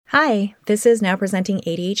Hi, this is Now Presenting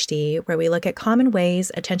ADHD, where we look at common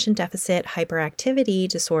ways attention deficit hyperactivity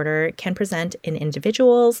disorder can present in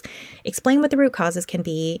individuals, explain what the root causes can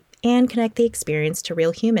be, and connect the experience to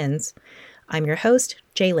real humans. I'm your host,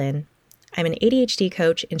 Jaylyn. I'm an ADHD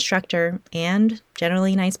coach, instructor, and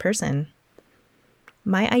generally nice person.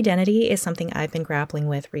 My identity is something I've been grappling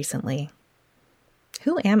with recently.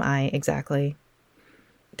 Who am I exactly?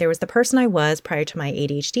 There was the person I was prior to my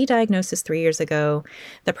ADHD diagnosis 3 years ago,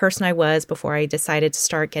 the person I was before I decided to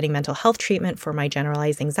start getting mental health treatment for my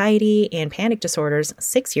generalized anxiety and panic disorders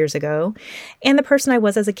 6 years ago, and the person I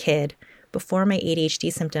was as a kid before my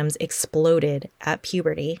ADHD symptoms exploded at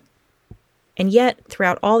puberty. And yet,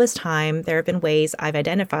 throughout all this time, there have been ways I've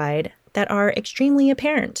identified that are extremely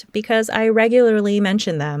apparent because I regularly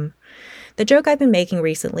mention them. The joke I've been making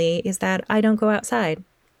recently is that I don't go outside.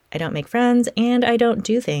 I don't make friends, and I don't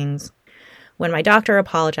do things. When my doctor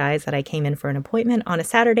apologized that I came in for an appointment on a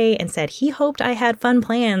Saturday and said he hoped I had fun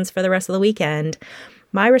plans for the rest of the weekend,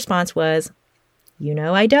 my response was,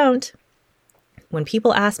 I don't. When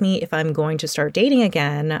people ask me if I'm going to start dating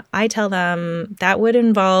again, I tell them that would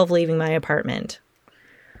involve leaving my apartment.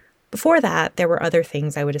 Before that, there were other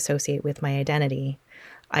things I would associate with my identity.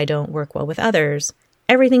 I don't work well with others.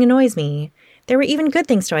 Everything annoys me. There were even good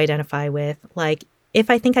things to identify with, like if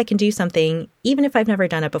I think I can do something, even if I've never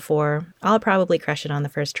done it before, I'll probably crush it on the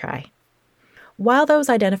first try. While those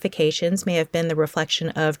identifications may have been the reflection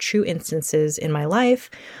of true instances in my life,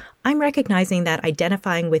 I'm recognizing that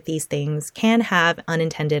identifying with these things can have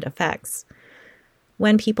unintended effects.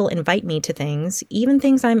 When people invite me to things, even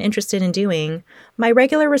things I'm interested in doing, my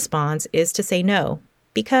regular response is to say no,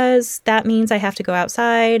 because that means I have to go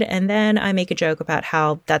outside, and then I make a joke about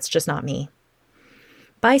how that's just not me.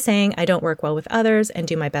 By saying I don't work well with others and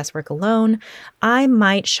do my best work alone, I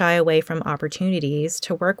might shy away from opportunities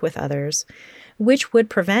to work with others, which would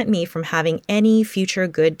prevent me from having any future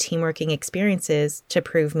good teamworking experiences to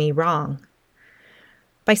prove me wrong.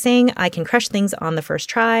 By saying I can crush things on the first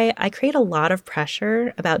try, I create a lot of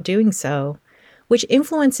pressure about doing so, which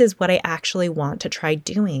influences what I actually want to try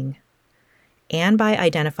doing. And by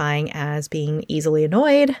identifying as being easily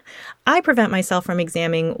annoyed, I prevent myself from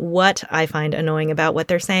examining what I find annoying about what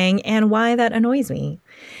they're saying and why that annoys me.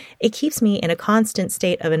 It keeps me in a constant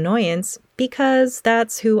state of annoyance because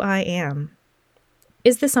that's who I am.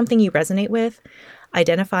 Is this something you resonate with?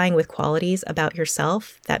 Identifying with qualities about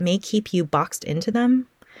yourself that may keep you boxed into them?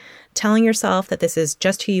 Telling yourself that this is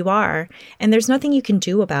just who you are and there's nothing you can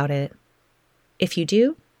do about it. If you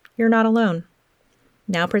do, you're not alone.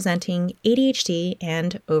 Now presenting ADHD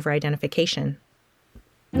and Overidentification.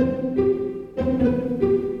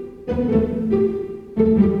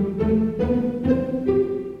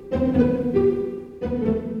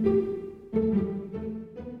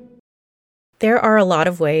 There are a lot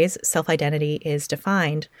of ways self-identity is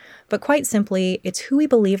defined, but quite simply, it's who we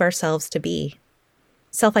believe ourselves to be.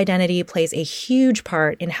 Self-identity plays a huge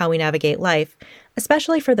part in how we navigate life,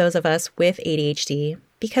 especially for those of us with ADHD,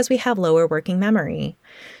 because we have lower working memory.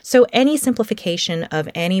 So any simplification of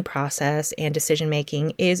any process and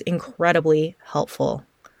decision-making is incredibly helpful.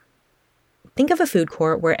 Think of a food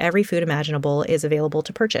court where every food imaginable is available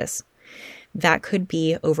to purchase. That could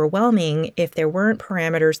be overwhelming if there weren't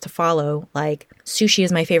parameters to follow, like sushi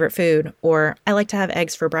is my favorite food, or I like to have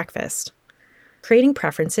eggs for breakfast. Creating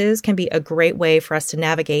preferences can be a great way for us to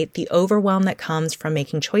navigate the overwhelm that comes from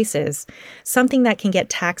making choices, something that can get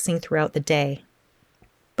taxing throughout the day.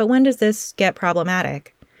 But when does this get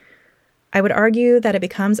problematic? I would argue that it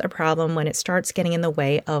becomes a problem when it starts getting in the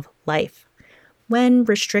way of life, when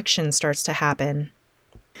restriction starts to happen.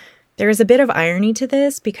 There is a bit of irony to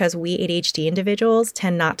this because we ADHD individuals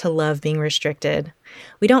tend not to love being restricted.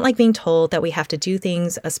 We don't like being told that we have to do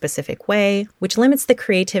things a specific way, which limits the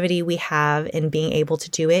creativity we have in being able to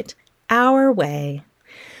do it our way.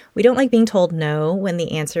 We don't like being told no when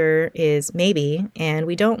the answer is maybe, and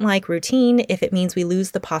we don't like routine if it means we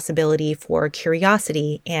lose the possibility for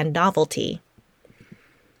curiosity and novelty.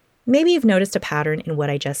 Maybe you've noticed a pattern in what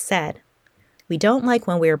I just said. We don't like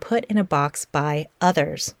when we are put in a box by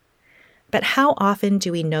others. But how often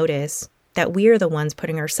do we notice that we are the ones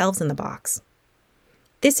putting ourselves in the box?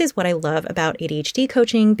 This is what I love about ADHD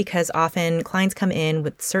coaching because often clients come in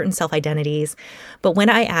with certain self-identities, but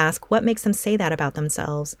when I ask what makes them say that about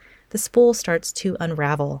themselves, the spool starts to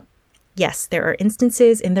unravel. Yes, there are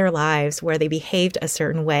instances in their lives where they behaved a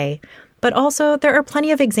certain way, but also there are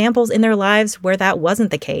plenty of examples in their lives where that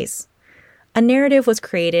wasn't the case. A narrative was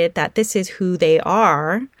created that this is who they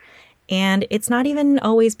are, and it's not even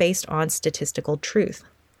always based on statistical truth.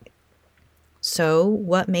 So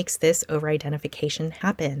what makes this overidentification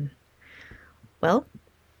happen? Well,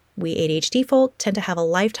 we ADHD folk tend to have a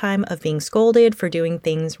lifetime of being scolded for doing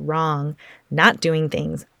things wrong, not doing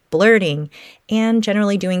things, blurting, and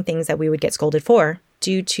generally doing things that we would get scolded for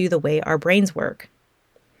due to the way our brains work.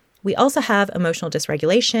 We also have emotional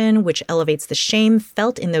dysregulation, which elevates the shame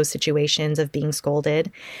felt in those situations of being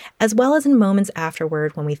scolded, as well as in moments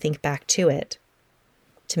afterward when we think back to it.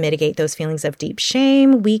 To mitigate those feelings of deep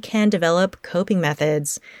shame, we can develop coping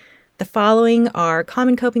methods. The following are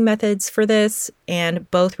common coping methods for this, and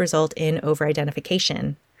both result in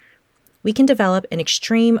overidentification. We can develop an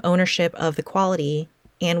extreme ownership of the quality,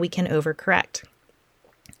 and we can overcorrect.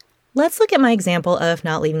 Let's look at my example of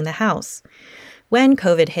not leaving the house. When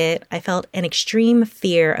COVID hit, I felt an extreme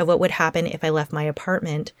fear of what would happen if I left my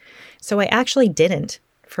apartment, so I actually didn't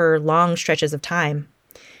for long stretches of time.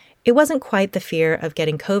 It wasn't quite the fear of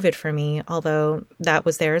getting COVID for me, although that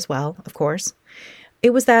was there as well, of course.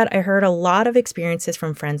 It was that I heard a lot of experiences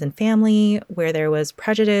from friends and family where there was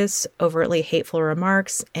prejudice, overtly hateful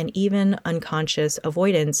remarks, and even unconscious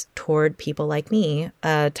avoidance toward people like me,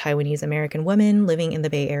 a Taiwanese American woman living in the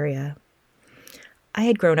Bay Area. I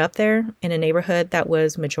had grown up there in a neighborhood that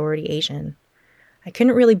was majority Asian. I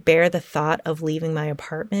couldn't really bear the thought of leaving my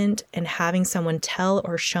apartment and having someone tell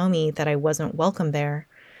or show me that I wasn't welcome there,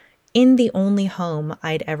 in the only home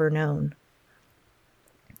I'd ever known.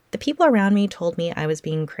 The people around me told me I was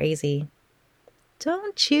being crazy.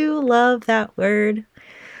 Don't you love that word?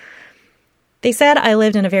 They said I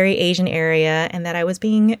lived in a very Asian area and that I was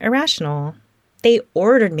being irrational. They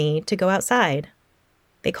ordered me to go outside.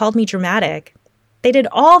 They called me dramatic. They did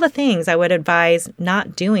all the things I would advise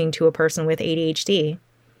not doing to a person with ADHD.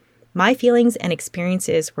 My feelings and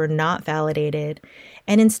experiences were not validated,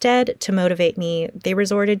 and instead, to motivate me, they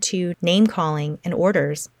resorted to name-calling and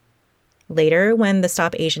orders. Later, when the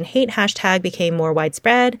Stop Asian Hate hashtag became more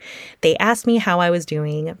widespread, they asked me how I was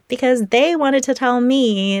doing because they wanted to tell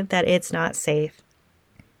me that it's not safe.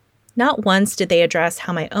 Not once did they address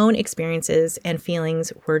how my own experiences and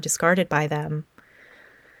feelings were discarded by them.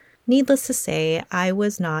 Needless to say, I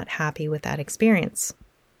was not happy with that experience.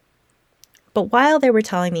 But while they were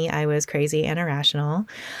telling me I was crazy and irrational,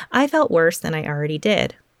 I felt worse than I already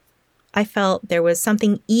did. I felt there was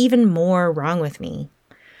something even more wrong with me.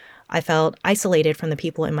 I felt isolated from the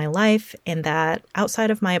people in my life and that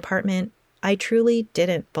outside of my apartment, I truly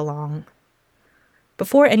didn't belong.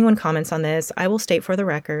 Before anyone comments on this, I will state for the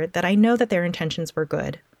record that I know that their intentions were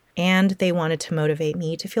good and they wanted to motivate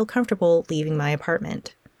me to feel comfortable leaving my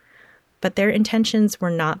apartment. But their intentions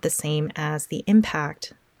were not the same as the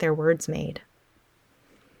impact their words made.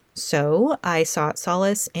 So I sought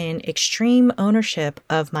solace in extreme ownership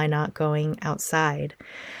of my not going outside.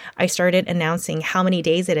 I started announcing how many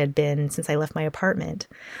days it had been since I left my apartment,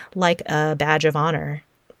 like a badge of honor.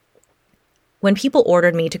 When people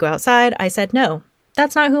ordered me to go outside, I said, no,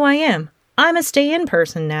 that's not who I am. I'm a stay-in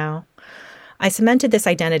person now. I cemented this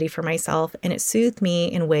identity for myself, and it soothed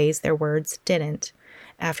me in ways their words didn't.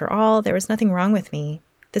 After all, there was nothing wrong with me.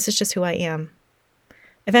 This is just who I am.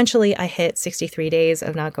 Eventually, I hit 63 days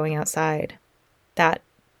of not going outside. That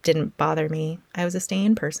didn't bother me. I was a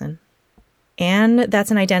stay-in person. And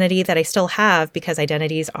that's an identity that I still have because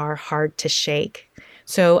identities are hard to shake.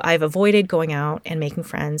 So I've avoided going out and making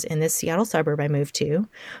friends in this Seattle suburb I moved to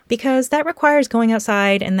because that requires going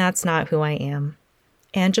outside and that's not who I am.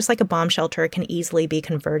 And just like a bomb shelter can easily be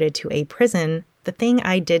converted to a prison, the thing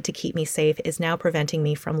I did to keep me safe is now preventing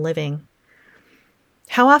me from living.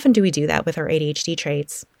 How often do we do that with our ADHD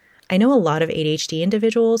traits? I know a lot of ADHD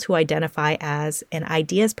individuals who identify as an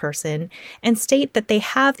ideas person and state that they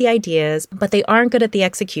have the ideas, but they aren't good at the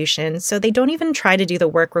execution, so they don't even try to do the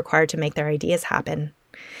work required to make their ideas happen.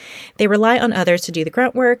 They rely on others to do the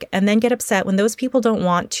grunt work and then get upset when those people don't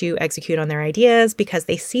want to execute on their ideas because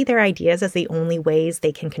they see their ideas as the only ways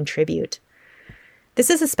they can contribute. This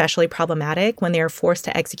is especially problematic when they are forced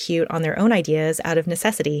to execute on their own ideas out of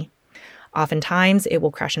necessity. Oftentimes, it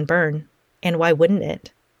will crash and burn. And why wouldn't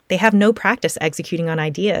it? They have no practice executing on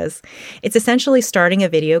ideas. It's essentially starting a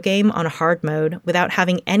video game on hard mode without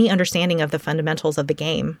having any understanding of the fundamentals of the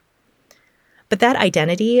game. But that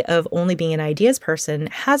identity of only being an ideas person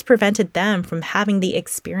has prevented them from having the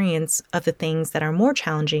experience of the things that are more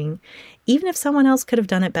challenging, even if someone else could have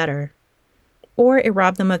done it better. Or it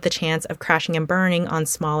robbed them of the chance of crashing and burning on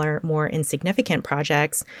smaller, more insignificant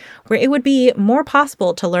projects where it would be more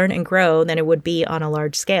possible to learn and grow than it would be on a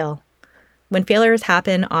large scale. When failures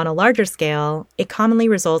happen on a larger scale, it commonly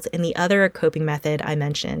results in the other coping method I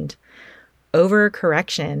mentioned,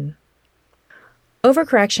 overcorrection.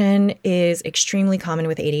 Overcorrection is extremely common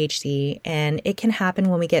with ADHD, and it can happen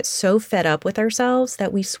when we get so fed up with ourselves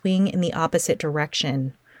that we swing in the opposite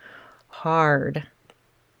direction. Hard.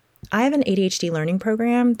 I have an ADHD learning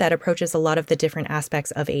program that approaches a lot of the different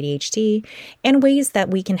aspects of ADHD and ways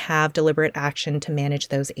that we can have deliberate action to manage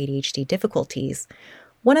those ADHD difficulties.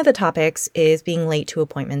 One of the topics is being late to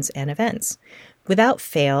appointments and events. Without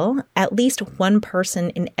fail, at least one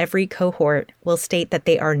person in every cohort will state that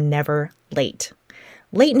they are never late.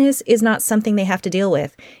 Lateness is not something they have to deal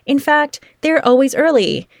with. In fact, they're always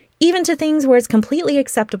early, even to things where it's completely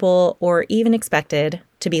acceptable or even expected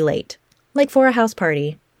to be late, like for a house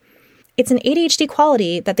party. It's an ADHD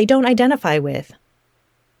quality that they don't identify with.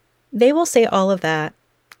 They will say all of that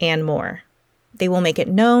and more. They will make it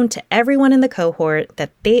known to everyone in the cohort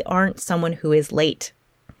that they aren't someone who is late.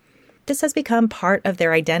 This has become part of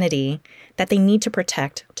their identity that they need to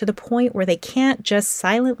protect to the point where they can't just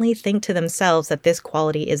silently think to themselves that this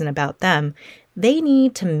quality isn't about them. They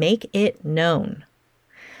need to make it known.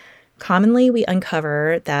 Commonly, we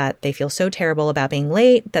uncover that they feel so terrible about being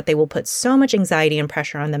late that they will put so much anxiety and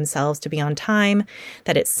pressure on themselves to be on time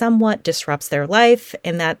that it somewhat disrupts their life,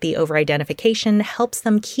 and that the overidentification helps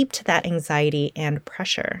them keep to that anxiety and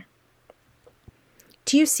pressure.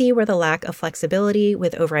 Do you see where the lack of flexibility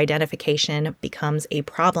with overidentification becomes a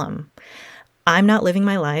problem? I'm not living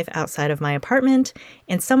my life outside of my apartment,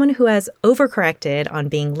 and someone who has overcorrected on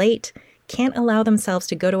being late can't allow themselves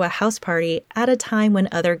to go to a house party at a time when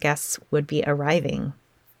other guests would be arriving.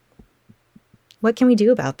 What can we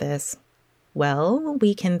do about this? Well,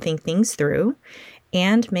 we can think things through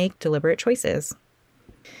and make deliberate choices.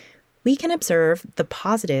 We can observe the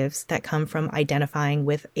positives that come from identifying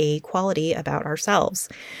with a quality about ourselves.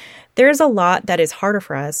 There's a lot that is harder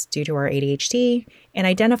for us due to our ADHD, and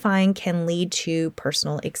identifying can lead to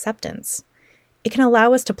personal acceptance. It can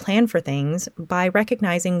allow us to plan for things by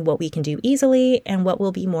recognizing what we can do easily and what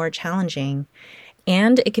will be more challenging.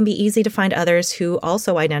 And it can be easy to find others who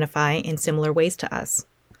also identify in similar ways to us.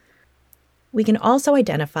 We can also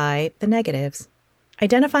identify the negatives.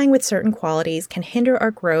 Identifying with certain qualities can hinder our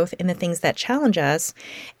growth in the things that challenge us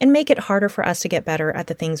and make it harder for us to get better at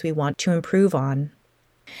the things we want to improve on.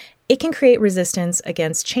 It can create resistance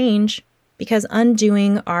against change because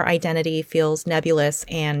undoing our identity feels nebulous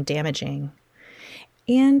and damaging.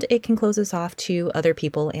 And it can close us off to other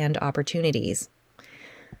people and opportunities.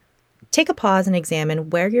 Take a pause and examine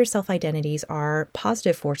where your self-identities are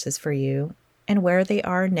positive forces for you and where they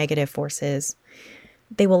are negative forces.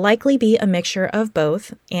 They will likely be a mixture of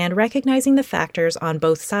both, and recognizing the factors on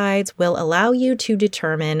both sides will allow you to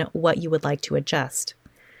determine what you would like to adjust.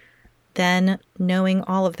 Then, knowing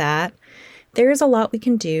all of that, there is a lot we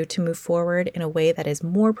can do to move forward in a way that is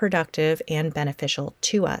more productive and beneficial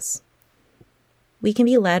to us. We can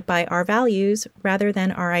be led by our values rather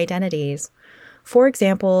than our identities. For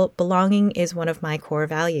example, belonging is one of my core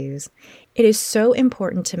values. It is so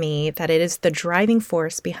important to me that it is the driving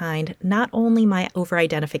force behind not only my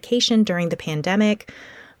overidentification during the pandemic,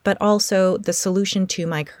 but also the solution to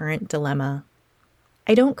my current dilemma.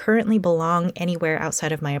 I don't currently belong anywhere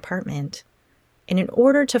outside of my apartment. And in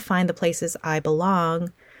order to find the places I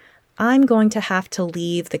belong, I'm going to have to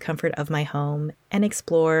leave the comfort of my home and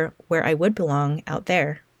explore where I would belong out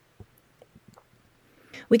there.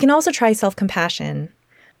 We can also try self-compassion.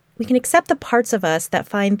 We can accept the parts of us that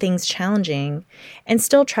find things challenging and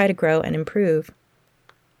still try to grow and improve.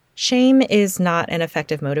 Shame is not an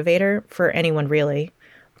effective motivator for anyone really,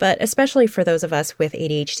 but especially for those of us with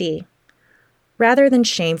ADHD. Rather than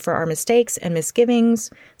shame for our mistakes and misgivings,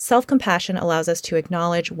 self-compassion allows us to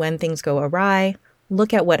acknowledge when things go awry,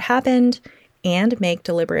 look at what happened, and make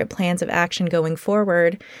deliberate plans of action going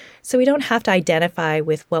forward so we don't have to identify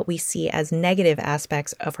with what we see as negative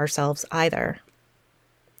aspects of ourselves either.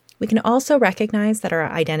 We can also recognize that our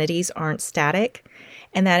identities aren't static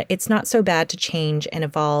and that it's not so bad to change and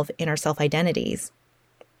evolve in our self-identities.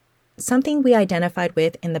 Something we identified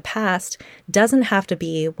with in the past doesn't have to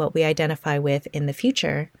be what we identify with in the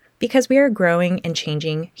future because we are growing and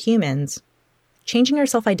changing humans. Changing our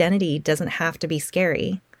self-identity doesn't have to be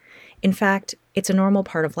scary. In fact, it's a normal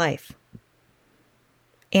part of life.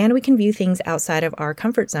 And we can view things outside of our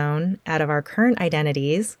comfort zone, out of our current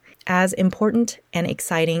identities, as important and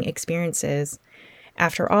exciting experiences.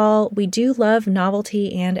 After all, we do love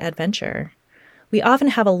novelty and adventure. We often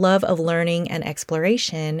have a love of learning and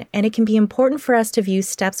exploration, and it can be important for us to view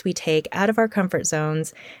steps we take out of our comfort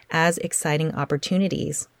zones as exciting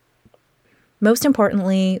opportunities. Most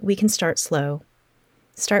importantly, we can start slow.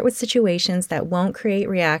 Start with situations that won't create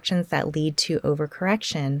reactions that lead to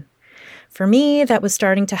overcorrection. For me, that was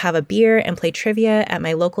starting to have a beer and play trivia at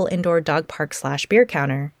my local indoor dog park / beer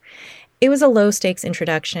counter. It was a low-stakes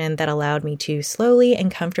introduction that allowed me to slowly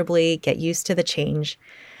and comfortably get used to the change.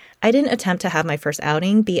 I didn't attempt to have my first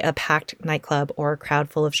outing be a packed nightclub or a crowd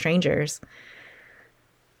full of strangers.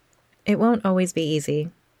 It won't always be easy,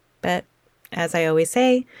 but as I always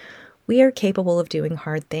say, we are capable of doing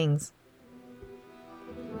hard things.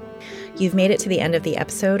 You've made it to the end of the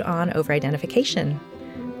episode on overidentification.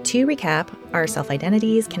 To recap, our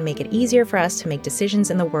self-identities can make it easier for us to make decisions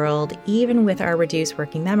in the world, even with our reduced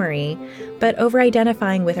working memory, but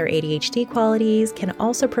over-identifying with our ADHD qualities can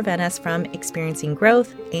also prevent us from experiencing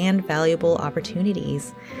growth and valuable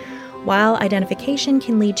opportunities. While identification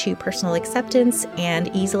can lead to personal acceptance and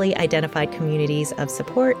easily identified communities of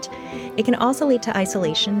support, it can also lead to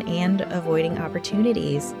isolation and avoiding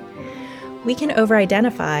opportunities. We can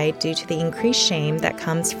over-identify due to the increased shame that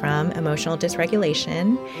comes from emotional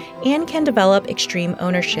dysregulation and can develop extreme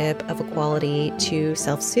ownership of a quality to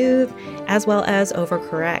self-soothe as well as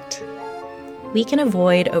overcorrect. We can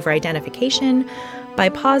avoid over-identification by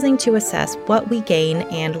pausing to assess what we gain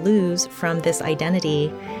and lose from this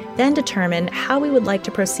identity, then determine how we would like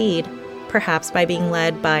to proceed, perhaps by being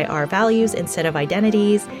led by our values instead of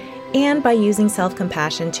identities, and by using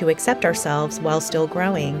self-compassion to accept ourselves while still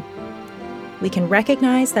growing. We can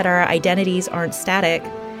recognize that our identities aren't static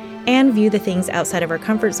and view the things outside of our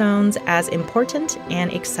comfort zones as important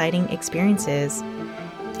and exciting experiences.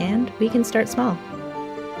 And we can start small.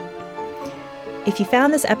 If you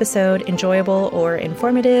found this episode enjoyable or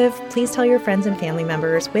informative, please tell your friends and family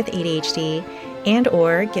members with ADHD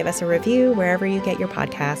and/or give us a review wherever you get your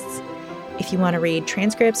podcasts. If you want to read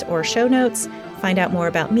transcripts or show notes, find out more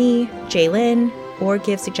about me, Jaylyn, or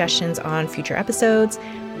give suggestions on future episodes,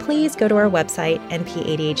 please go to our website,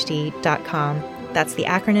 npadhd.com. That's the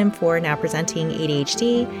acronym for Now Presenting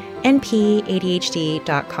ADHD,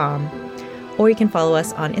 npadhd.com. Or you can follow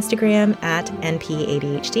us on Instagram at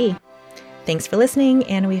npadhd. Thanks for listening,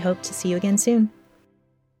 and we hope to see you again soon.